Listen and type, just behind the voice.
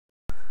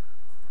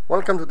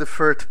Welcome to the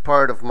third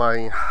part of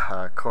my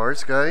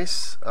course,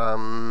 guys.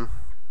 Now,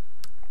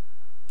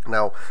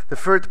 the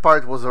third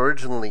part was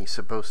originally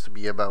supposed to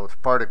be about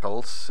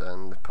particles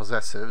and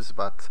possessives,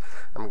 but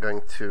I'm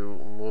going to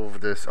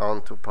move this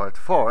on to part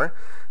 4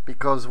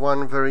 because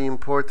one very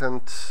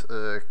important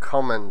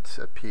comment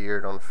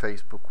appeared on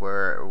Facebook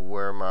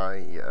where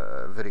my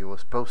video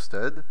was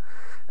posted,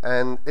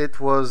 and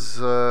it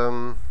was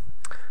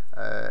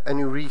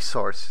any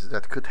resources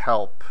that could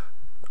help.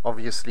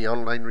 Obviously,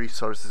 online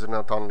resources are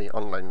not only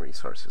online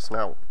resources.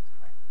 Now,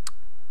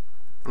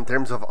 in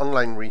terms of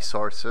online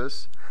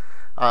resources,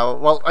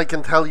 well, I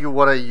can tell you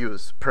what I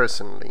use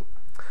personally.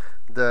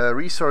 The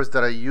resource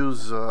that I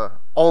use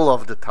all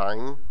of the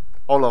time,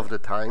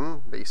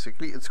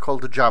 basically, it's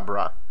called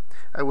Jabra.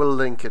 I will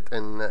link it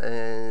in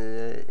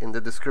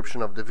the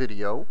description of the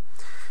video.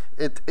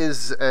 It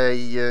is a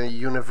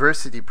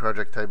university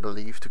project, I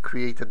believe, to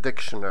create a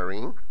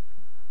dictionary.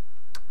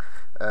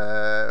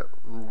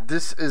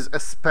 This is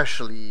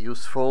especially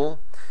useful,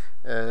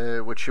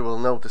 which you will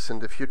notice in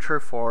the future,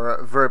 for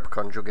verb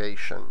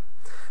conjugation.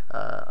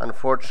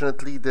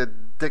 Unfortunately, the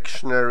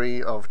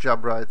dictionary of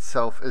Jabra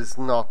itself is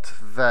not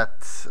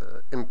that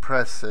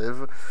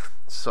impressive,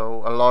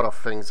 so a lot of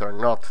things are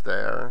not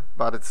there,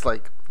 but it's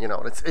like, you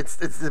know, it's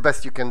the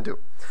best you can do.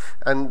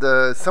 And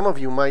some of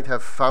you might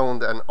have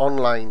found an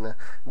online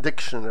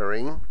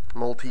dictionary,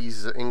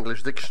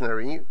 Maltese-English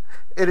dictionary.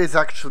 It is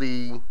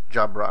actually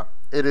Jabra.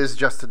 It is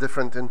just a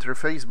different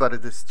interface, but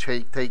it is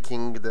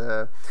taking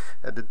the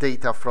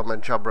data from a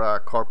Jabra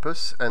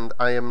corpus, and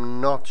I am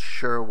not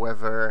sure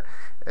whether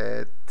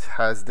it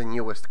has the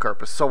newest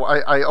corpus. So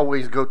I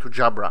always go to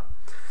Jabra,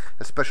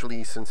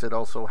 especially since it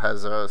also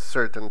has a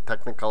certain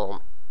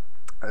technical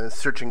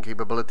searching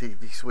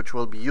capabilities which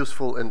will be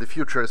useful in the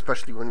future,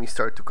 especially when we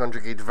start to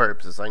conjugate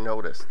verbs, as I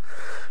noticed.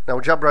 Now,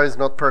 Jabra is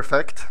not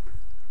perfect.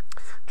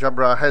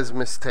 Jabra has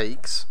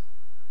mistakes,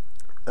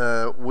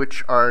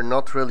 which are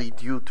not really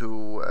due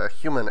to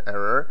human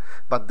error,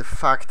 but the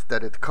fact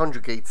that it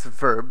conjugates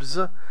verbs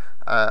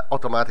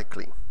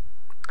automatically.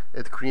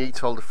 It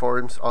creates all the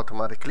forms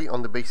automatically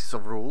on the basis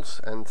of rules,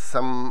 and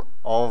some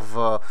of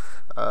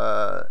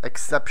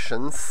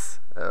exceptions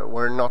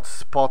were not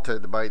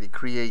spotted by the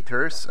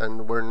creators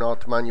and were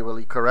not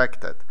manually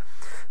corrected.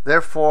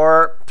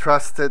 Therefore,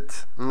 trust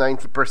it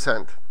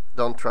 90%.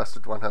 Don't trust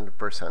it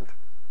 100%.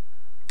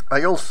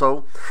 I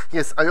also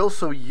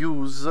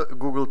use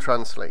Google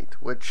Translate,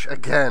 which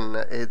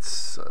again,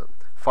 it's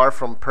far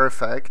from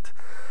perfect.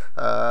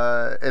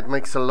 It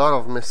makes a lot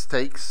of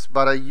mistakes,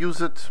 but I use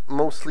it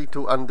mostly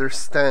to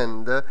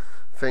understand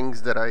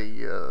things that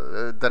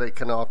I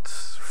cannot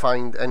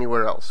find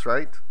anywhere else,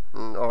 right?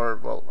 Or,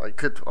 well, I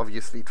could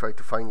obviously try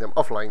to find them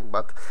offline,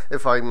 but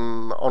if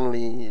I'm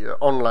only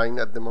online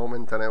at the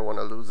moment and I want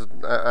to lose it,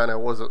 and I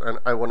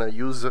want to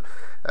use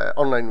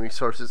online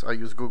resources, I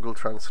use Google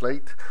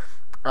Translate.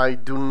 I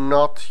do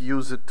not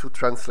use it to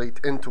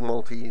translate into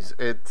Maltese.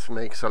 It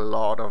makes a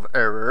lot of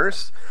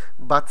errors,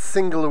 but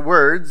single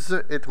words,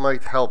 it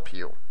might help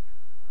you.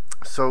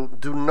 So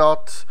do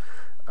not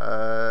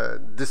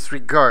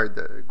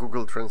disregard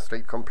Google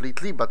Translate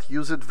completely, but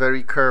use it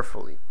very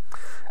carefully.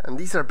 And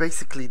these are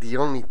basically the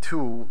only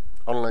two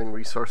online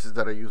resources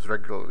that I use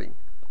regularly.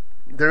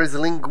 There is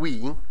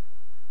Lingui,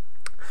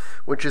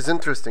 which is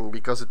interesting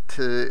because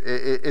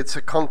it's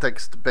a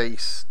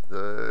context-based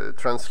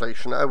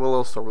translation. I will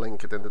also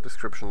link it in the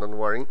description, don't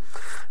worry.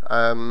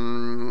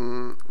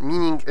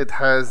 Meaning it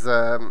has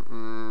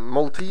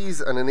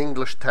Maltese and an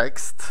English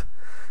text,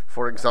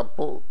 for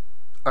example,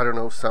 I don't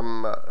know,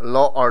 some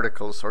law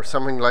articles or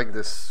something like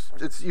this.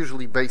 It's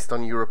usually based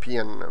on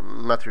European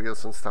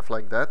materials and stuff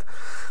like that.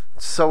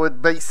 So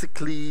it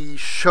basically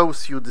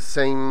shows you the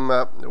same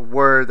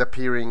word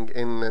appearing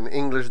in an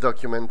English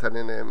document and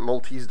in a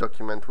Maltese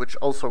document, which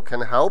also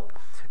can help.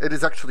 It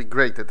is actually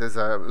great. It is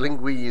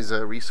Lingui is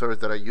a resource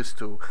that I used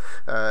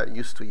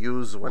to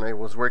use when I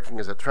was working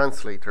as a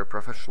translator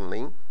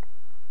professionally.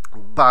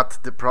 But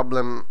the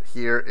problem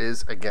here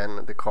is,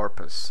 again, the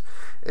corpus.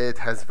 It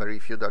has very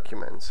few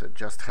documents. It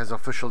just has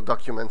official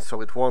documents,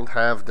 so it won't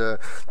have the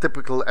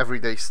typical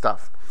everyday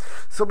stuff.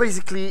 So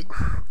basically,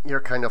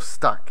 you're kind of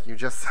stuck. You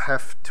just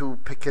have to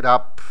pick it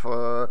up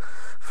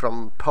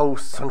from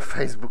posts on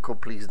Facebook. Oh,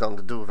 please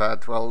don't do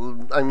that.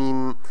 Well, I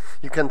mean,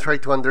 you can try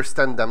to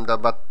understand them,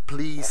 but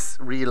please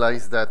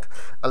realize that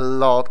a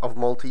lot of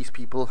Maltese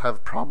people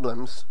have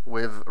problems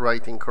with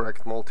writing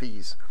correct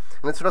Maltese.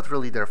 And it's not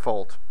really their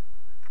fault.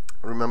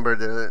 Remember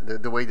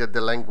the way that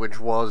the language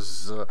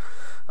was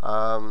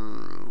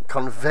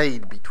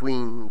conveyed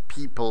between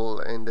people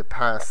in the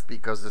past,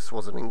 because this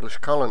was an English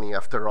colony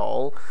after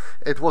all.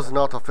 It was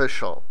not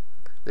official.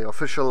 The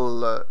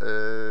official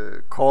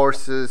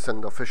courses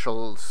and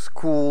official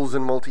schools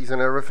in Maltese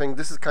and everything,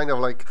 this is kind of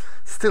like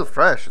still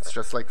fresh. It's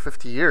just like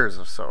 50 years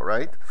or so,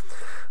 right?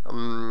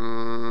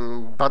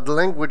 But the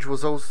language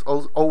was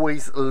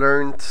always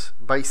learned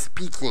by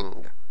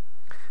speaking.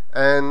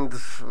 And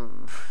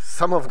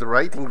some of the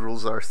writing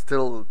rules are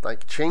still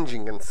like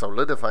changing and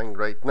solidifying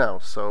right now.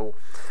 So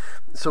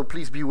So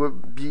please be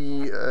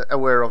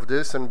aware of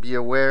this, and be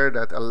aware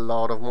that a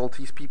lot of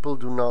Maltese people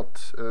do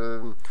not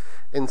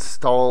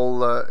install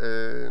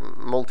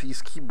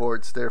Maltese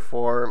keyboards.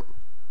 Therefore,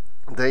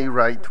 they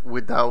write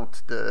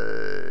without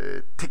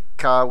the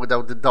tikka,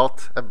 without the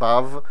dot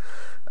above.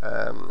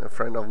 A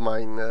friend of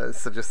mine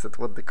suggested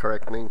what the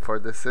correct name for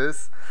this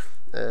is.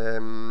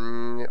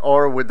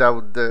 Or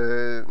without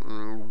the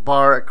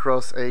bar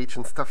across H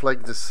and stuff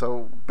like this.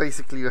 So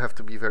basically you have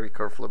to be very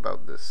careful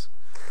about this.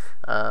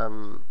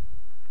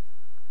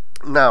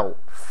 Now,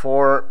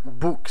 for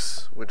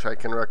books which I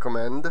can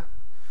recommend,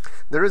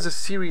 there is a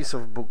series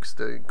of books,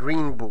 the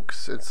green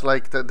books. It's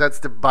like that's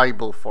the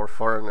Bible for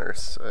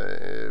foreigners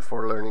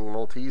for learning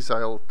Maltese.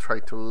 I'll try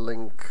to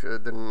link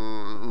the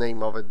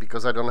name of it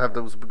because I don't have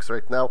those books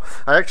right now.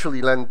 I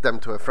actually lent them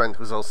to a friend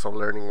who's also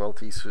learning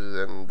Maltese,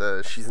 and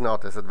she's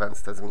not as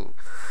advanced as me.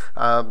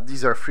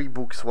 These are 3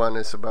 books. One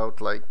is about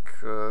like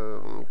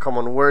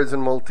common words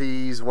in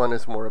Maltese, one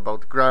is more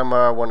about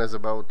grammar, one is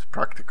about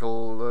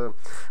practical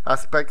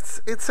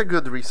aspects. It's a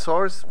good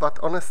resource, but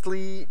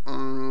honestly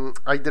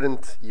I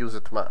didn't use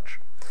it much.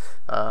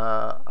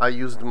 I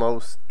used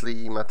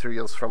mostly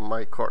materials from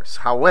my course.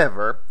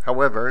 However,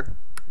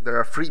 there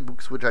are 3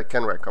 books which I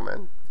can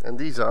recommend, and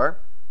these are,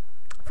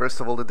 first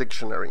of all, the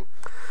dictionary.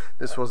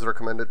 This was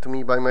recommended to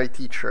me by my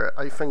teacher.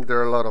 I think there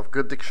are a lot of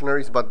good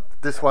dictionaries, but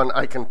this one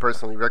I can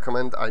personally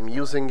recommend. I'm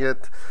using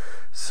it.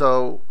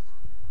 So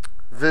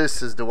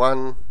this is the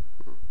one,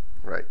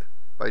 right,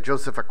 by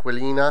Joseph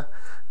Aquilina.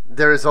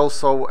 There is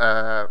also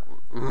a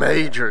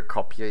major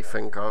copy, I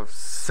think, of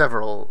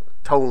several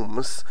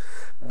tomes,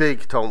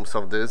 big tomes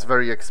of this,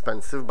 very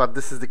expensive, but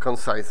this is the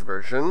concise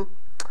version.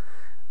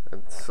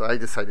 And so I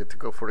decided to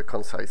go for the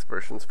concise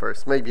versions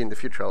first. Maybe in the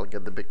future I'll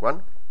get the big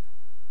one.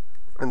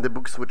 And the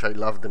books which I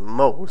love the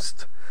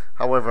most,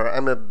 however,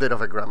 I'm a bit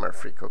of a grammar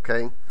freak,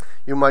 okay?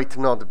 You might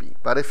not be,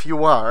 but if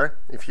you are,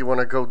 if you want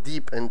to go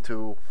deep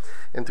into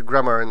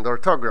grammar and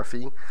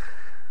orthography,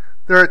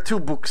 there are 2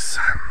 books.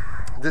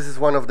 This is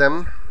one of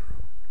them.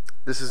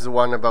 This is the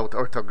one about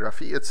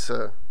orthography. It's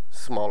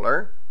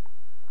smaller.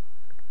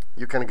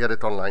 You can get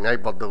it online. I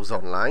bought those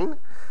online.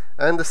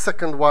 And the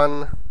second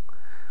one,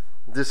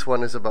 this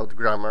one is about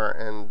grammar,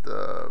 and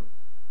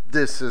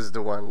this is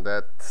the one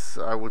that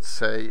I would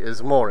say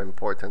is more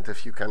important.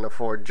 If you can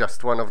afford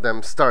just one of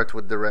them, start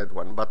with the red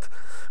one. But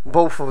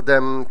both of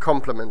them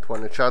complement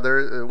one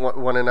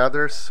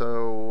another,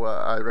 so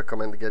I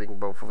recommend getting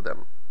both of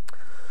them.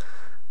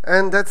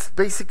 And that's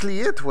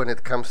basically it when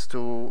it comes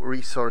to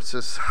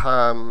resources.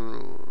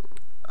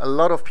 A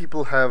lot of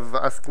people have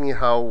asked me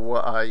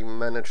how I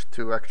managed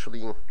to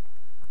actually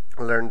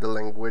learn the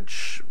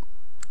language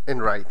in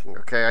writing.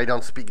 Okay, I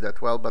don't speak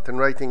that well, but in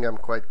writing I'm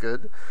quite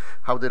good.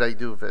 How did I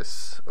do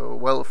this?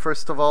 Well,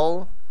 first of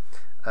all,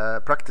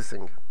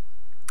 practicing.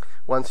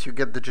 Once you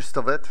get the gist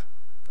of it,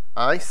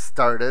 I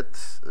started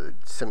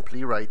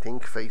simply writing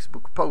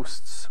Facebook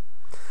posts.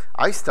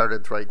 I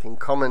started writing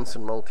comments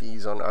in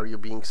Maltese on "Are you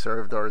being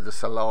served?" or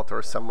 "This a lot?"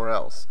 or somewhere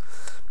else.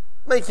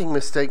 Making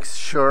mistakes,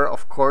 sure,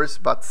 of course,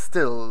 but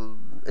still,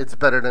 it's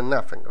better than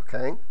nothing,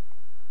 okay?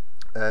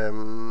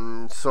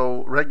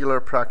 So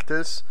regular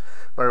practice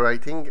by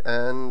writing,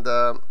 and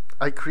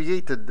I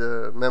created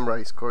the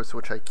Memrise course,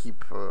 which I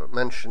keep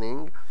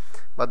mentioning,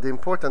 but the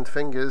important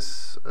thing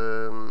is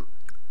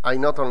I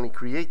not only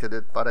created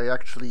it, but I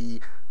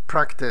actually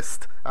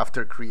practiced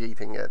after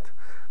creating it,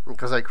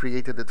 because I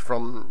created it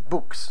from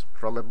books,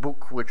 from a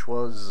book which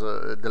was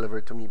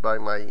delivered to me by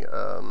my,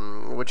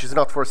 which is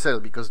not for sale,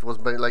 because it was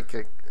by like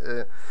a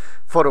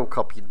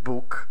photocopied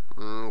book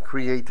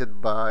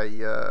created by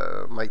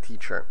my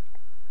teacher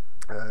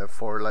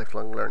for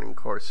lifelong learning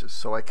courses.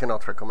 So I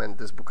cannot recommend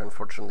this book,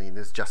 unfortunately. It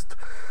is just,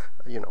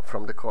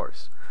 from the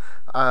course.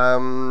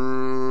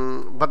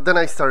 But then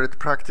I started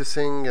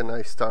practicing, and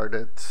I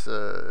started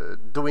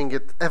doing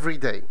it every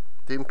day.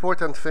 The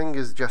important thing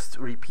is just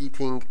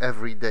repeating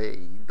every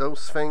day.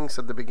 Those things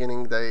at the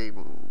beginning, they,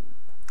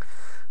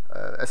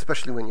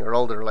 especially when you're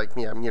older like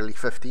me, I'm nearly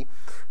 50,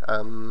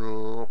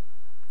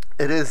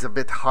 it is a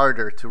bit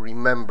harder to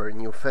remember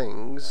new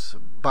things,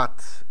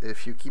 but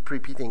if you keep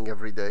repeating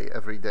every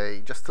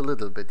day, just a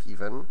little bit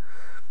even,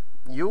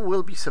 you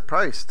will be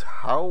surprised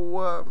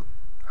how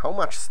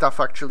much stuff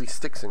actually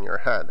sticks in your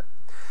head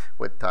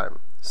with time.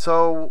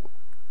 So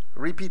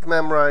repeat,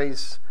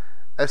 memorize.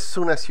 As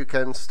soon as you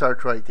can,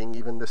 start writing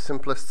even the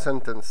simplest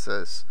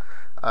sentences.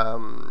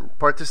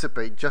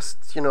 Participate,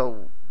 just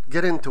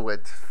get into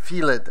it,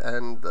 feel it,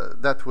 and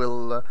that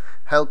will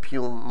help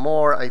you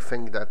more, I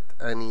think, that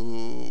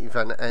any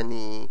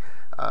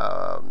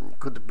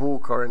good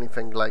book or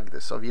anything like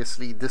this.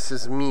 Obviously, this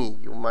is me.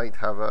 You might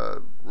have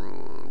a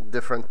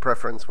different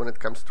preference when it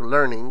comes to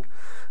learning,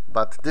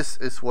 but this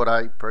is what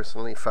I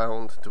personally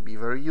found to be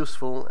very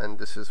useful, and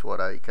this is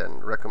what I can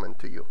recommend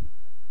to you.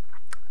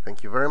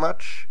 Thank you very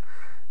much.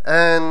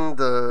 And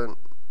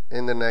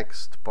in the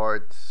next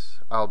part,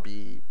 I'll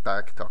be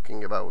back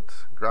talking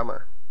about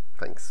grammar.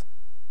 Thanks.